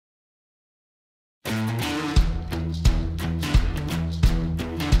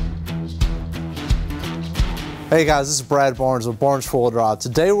Hey guys, this is Brad Barnes with Barnes 4-Wheel Drive.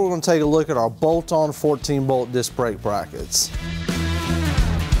 Today we're going to take a look at our bolt-on 14-bolt disc brake brackets.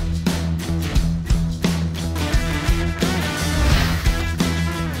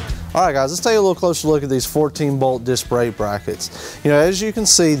 Alright guys, let's take a little closer look at these 14-bolt disc brake brackets. You know, as you can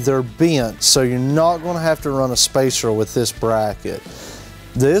see, they're bent, so you're not going to have to run a spacer with this bracket.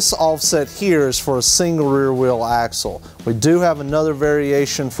 This offset here is for a single rear wheel axle. We do have another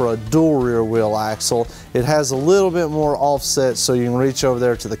variation for a dual rear wheel axle. It has a little bit more offset so you can reach over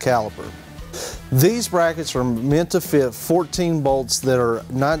there to the caliper. These brackets are meant to fit 14 bolts that are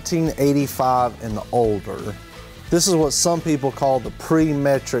 1985 and older. This is what some people call the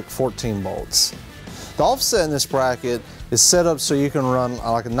pre-metric 14 bolts. The offset in this bracket is set up so you can run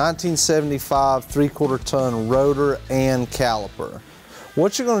like a 1975 3/4 ton rotor and caliper.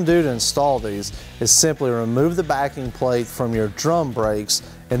 What you're going to do to install these is simply remove the backing plate from your drum brakes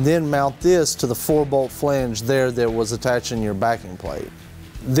and then mount this to the 4-bolt flange there that was attaching your backing plate.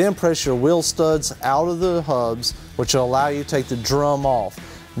 Then press your wheel studs out of the hubs, which will allow you to take the drum off.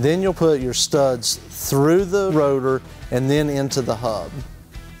 Then you'll put your studs through the rotor and then into the hub.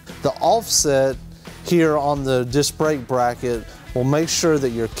 The offset here on the disc brake bracket will make sure that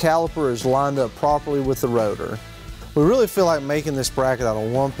your caliper is lined up properly with the rotor. We really feel like making this bracket out of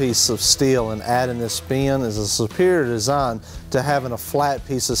one piece of steel and adding this spin is a superior design to having a flat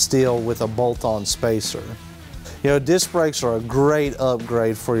piece of steel with a bolt-on spacer. You know, disc brakes are a great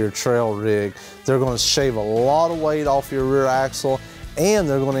upgrade for your trail rig. They're going to shave a lot of weight off your rear axle, and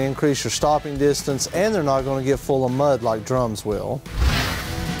they're going to increase your stopping distance, and they're not going to get full of mud like drums will.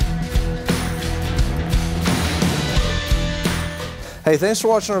 Hey, thanks for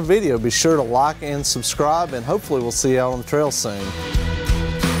watching our video. Be sure to like and subscribe, and hopefully we'll see you out on the trail soon.